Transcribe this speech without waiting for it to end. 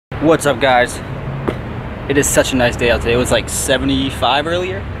What's up, guys? It is such a nice day out today. It was like 75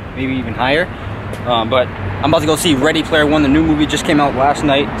 earlier, maybe even higher. But I'm about to go see Ready Player One. The new movie just came out last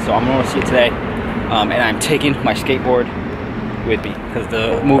night, so I'm gonna see it today. And I'm taking my skateboard with me because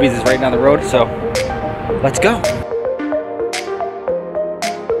the movies is right down the road. So let's go.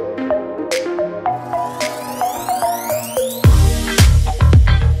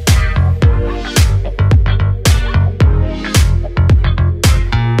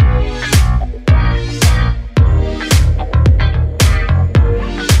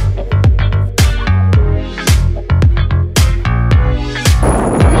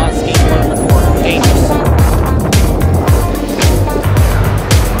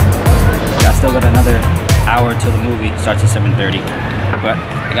 Still got another hour till the movie starts at 7:30, but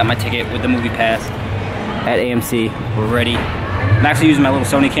I got my ticket with the movie pass at AMC. We're ready. I'm actually using my little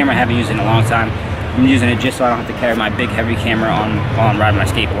Sony camera. I haven't used it in a long time. I'm using it just so I don't have to carry my big heavy camera on while I'm riding my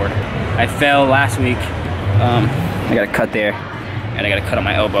skateboard. I fell last week. I got a cut there, and I got a cut on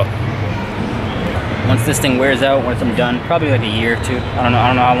my elbow. Once this thing wears out, once I'm done, probably like a year or two. I don't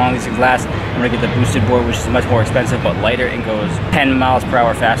know how long these things last. I'm gonna get the boosted board, which is much more expensive but lighter, and goes 10 miles per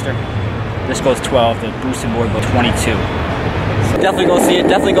hour faster. This goes 12, the boosted board goes 22. So definitely go see it.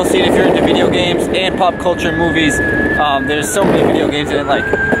 Definitely go see it if you're into video games and pop culture movies. There's so many video games in it. Like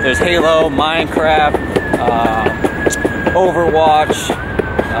there's Halo, Minecraft, Overwatch.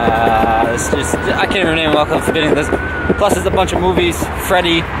 It's just I can't even name them all because I'm forgetting this. Plus there's a bunch of movies.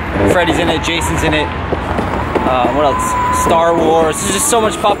 Freddy's in it. Jason's in it. What else? Star Wars. There's just so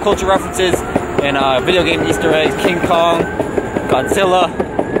much pop culture references and video game Easter eggs. King Kong, Godzilla.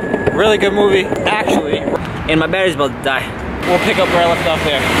 Really good movie, actually. And my battery's about to die. We'll pick up where I left off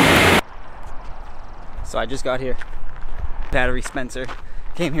there. So I just got here. Battery Spencer.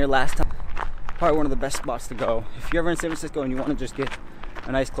 Came here last time. Probably one of the best spots to go. If you're ever in San Francisco and you want to just get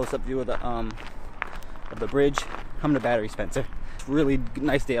a nice close-up view of the bridge, come to Battery Spencer. It's a really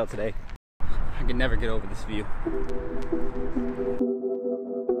nice day out today. I can never get over this view.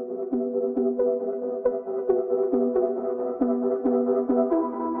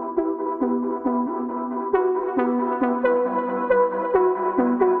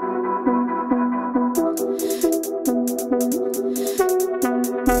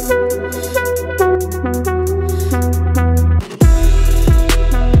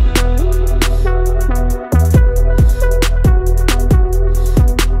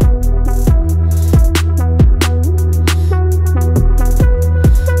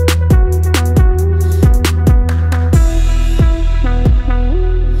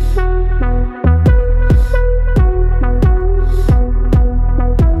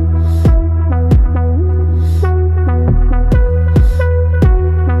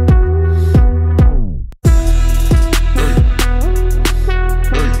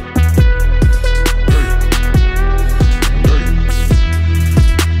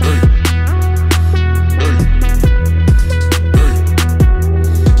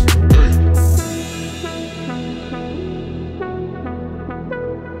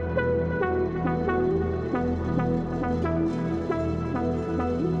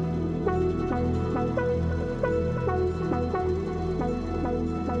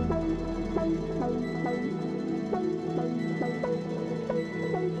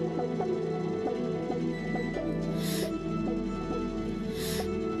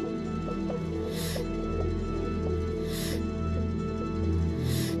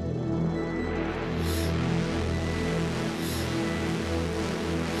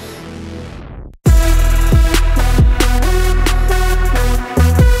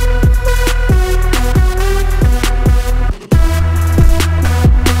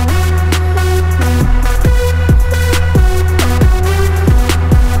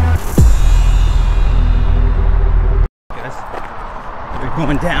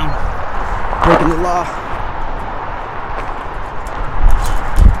 Going down, breaking the law.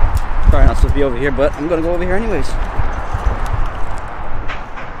 Probably not supposed to be over here, but I'm gonna go over here anyways.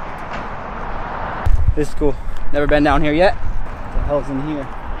 This is cool. Never been down here yet. What the hell's in here?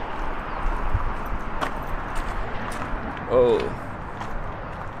 Oh.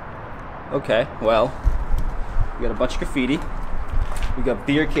 Okay, well, we got a bunch of graffiti. We got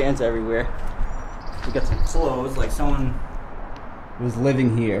beer cans everywhere. We got some clothes, like someone was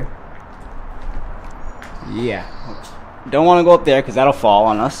living here. Yeah. Don't want to go up there because that'll fall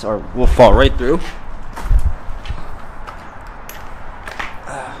on us, or we'll fall right through.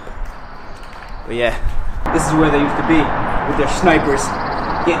 But yeah, this is where they used to be with their snipers,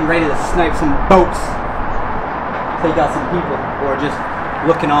 getting ready to snipe some boats, take out some people, or just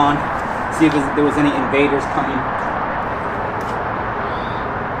looking on, see if there was any invaders coming.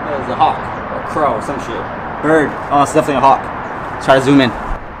 There's a hawk, or a crow, or some shit. Bird. Oh, it's definitely a hawk. Let's try to zoom in.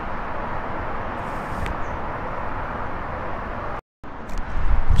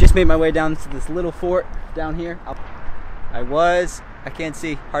 Just made my way down to this little fort down here. I can't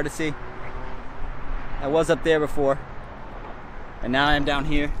see, hard to see. I was up there before. And now I'm down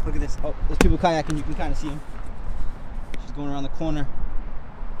here. Look at this. Oh, there's people kayaking, you can kind of see them. She's going around the corner.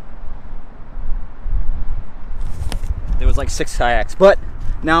 There was like 6 kayaks, but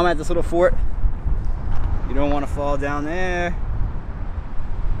now I'm at this little fort. You don't want to fall down there.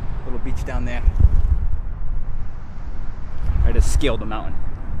 Little beach down there. I just scaled the mountain.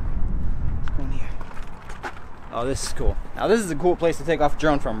 Let's go in here. Oh, this is cool. Now this is a cool place to take off a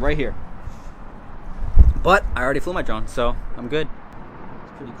drone from, right here. But I already flew my drone, so I'm good.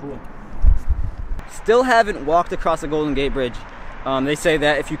 It's pretty cool. Still haven't walked across the Golden Gate Bridge. They say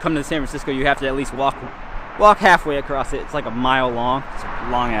that if you come to San Francisco, you have to at least walk halfway across it. It's like a mile long. It's a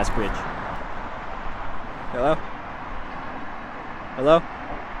long ass bridge. Hello? Hello?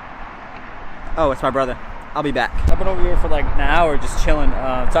 Oh, it's my brother. I'll be back. I've been over here for like an hour just chilling,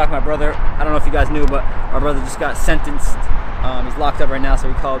 talking to my brother. I don't know if you guys knew, but my brother just got sentenced. He's locked up right now, so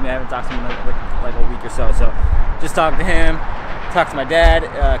he called me. I haven't talked to him in like a week or so. So just talked to him, talked to my dad,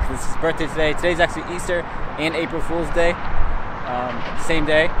 because it's his birthday today. Today's actually Easter and April Fool's Day, same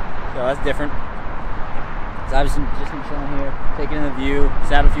day, so that's different. So I've just been chilling here, taking in the view,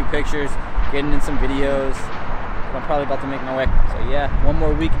 just having a few pictures, getting in some videos. I'm probably about to make my way. So yeah, one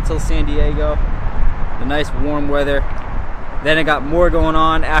more week until San Diego. The nice warm weather. Then I got more going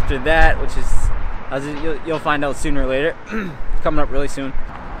on after that, which is, you'll find out sooner or later. Coming up really soon.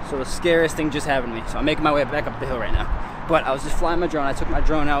 So the scariest thing just happened to me. So I'm making my way back up the hill right now. But I was just flying my drone. I took my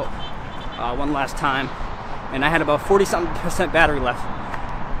drone out one last time, and I had about 40-something% battery left.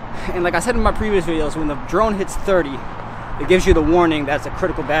 And like I said in my previous videos, when the drone hits 30, it gives you the warning that it's a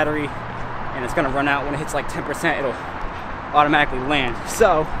critical battery and it's gonna run out. When it hits like 10%, it'll automatically land.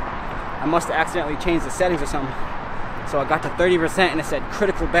 So I must have accidentally changed the settings or something. So I got to 30% and it said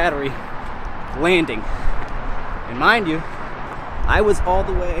critical battery landing. And mind you, I was all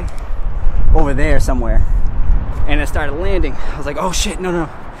the way over there somewhere and it started landing. I was like, oh shit, no.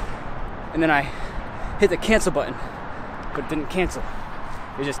 And then I hit the cancel button, but it didn't cancel.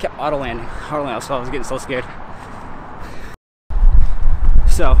 It just kept auto landing. So I was getting so scared.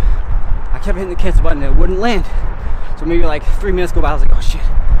 So I kept hitting the cancel button and it wouldn't land. So maybe like 3 minutes go by, I was like, oh shit,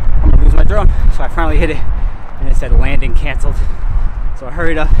 I'm gonna lose my drone. So I finally hit it and it said landing canceled. So I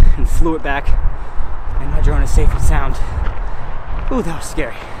hurried up and flew it back and my drone is safe and sound. Ooh, that was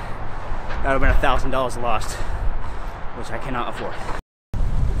scary. That would have been $1,000 lost, which I cannot afford.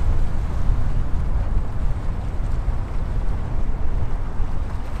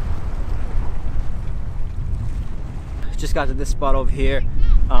 Just got to this spot over here.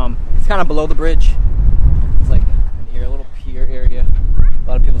 It's kind of below the bridge. It's like in here, a little pier area. A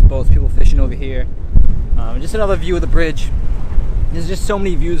lot of people's boats, people fishing over here. Just another view of the bridge. There's just so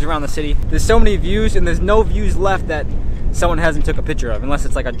many views around the city. There's so many views, and there's no views left that someone hasn't took a picture of, unless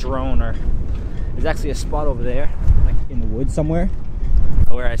it's like a drone or. There's actually a spot over there, like in the woods somewhere,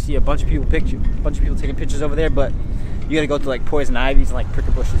 where I see a bunch of people taking pictures over there. But you gotta go to like poison ivies and like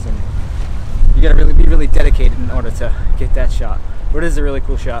prickle bushes, and you gotta really be really dedicated in order to get that shot. But it is a really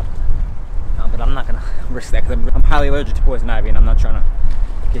cool shot. But I'm not gonna risk that because I'm highly allergic to poison ivy, and I'm not trying to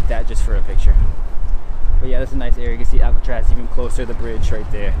get that just for a picture. But yeah, this is a nice area. You can see Alcatraz even closer, the bridge right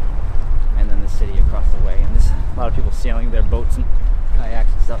there, and then the city across the way. And there's a lot of people sailing their boats and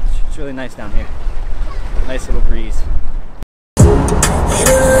kayaks and stuff. It's really nice down here. Nice little breeze. Look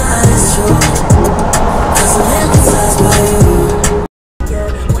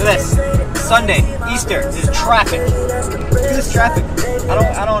at this. Sunday, Easter. There's traffic. Look at this traffic.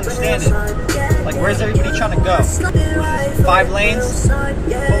 I don't understand it. Like, where's everybody trying to go? 5 lanes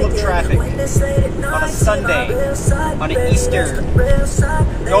full of traffic on a Sunday, on an Easter.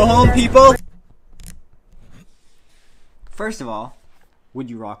 Go home, people. First of all, would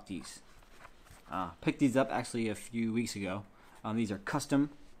you rock these? Picked these up actually a few weeks ago. These are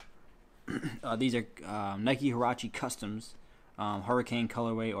custom. These are Nike Huarache Customs, Hurricane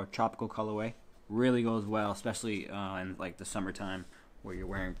colorway or tropical colorway. Really goes well, especially in like the summertime where you're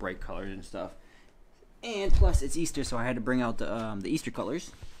wearing bright colors and stuff. And plus it's Easter, so I had to bring out the Easter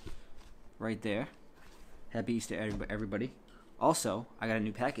colors right there. Happy Easter, everybody. Also, I got a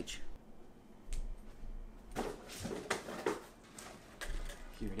new package.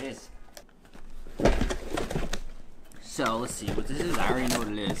 Here it is. So let's see what this is. I already know what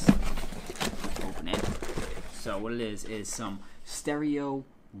it is. Let's open it. So what it is some stereo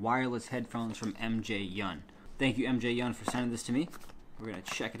wireless headphones from MJ Yun. Thank you, MJ Yun, for sending this to me. We're gonna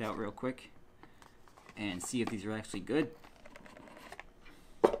check it out real quick and see if these are actually good.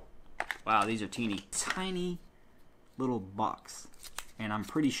 Wow, these are teeny tiny little box, and I'm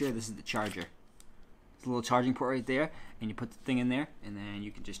pretty sure this is the charger. It's a little charging port right there, and you put the thing in there, and then you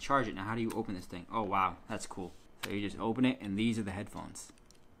can just charge it. Now, how do you open this thing? Oh wow, that's cool. So you just open it, and these are the headphones.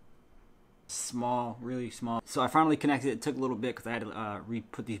 Small, really small. So I finally connected it. It took a little bit because I had to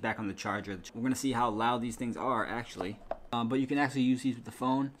re-put these back on the charger. We're gonna see how loud these things are actually. But you can actually use these with the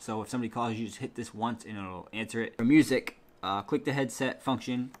phone. So if somebody calls you, just hit this once and it'll answer it. For music, click the headset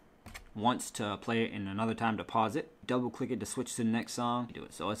function once to play it and another time to pause it. Double click it to switch to the next song. Do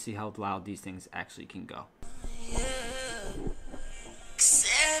it. So let's see how loud these things actually can go.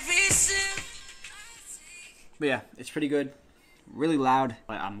 But yeah, it's pretty good. Really loud.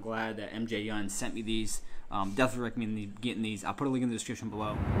 I'm glad that MJ Young sent me these. Definitely recommend getting these. I'll put a link in the description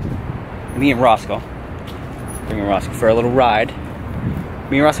below. Me and Roscoe. Bringing Roscoe for a little ride.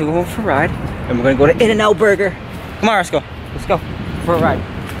 Me and Roscoe go for a ride. And we're gonna go to In-N-Out Burger. Come on, Roscoe. Let's go for a ride.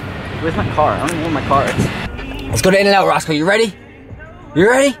 Where's my car? I don't even know where my car is. Let's go to In-N-Out, Roscoe. You ready? You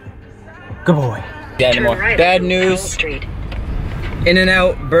ready? Good boy. Bad news.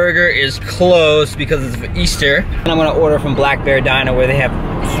 In-N-Out Burger is closed because of Easter. And I'm gonna order from Black Bear Diner where they have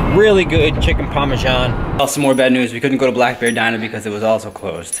really good chicken parmesan. Also more bad news, we couldn't go to Black Bear Diner because it was also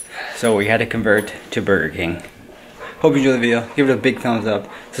closed. So we had to convert to Burger King. Hope you enjoyed the video. Give it a big thumbs up.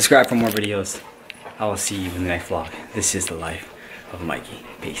 Subscribe for more videos. I will see you in the next vlog. This is the life of Mikey.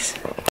 Peace.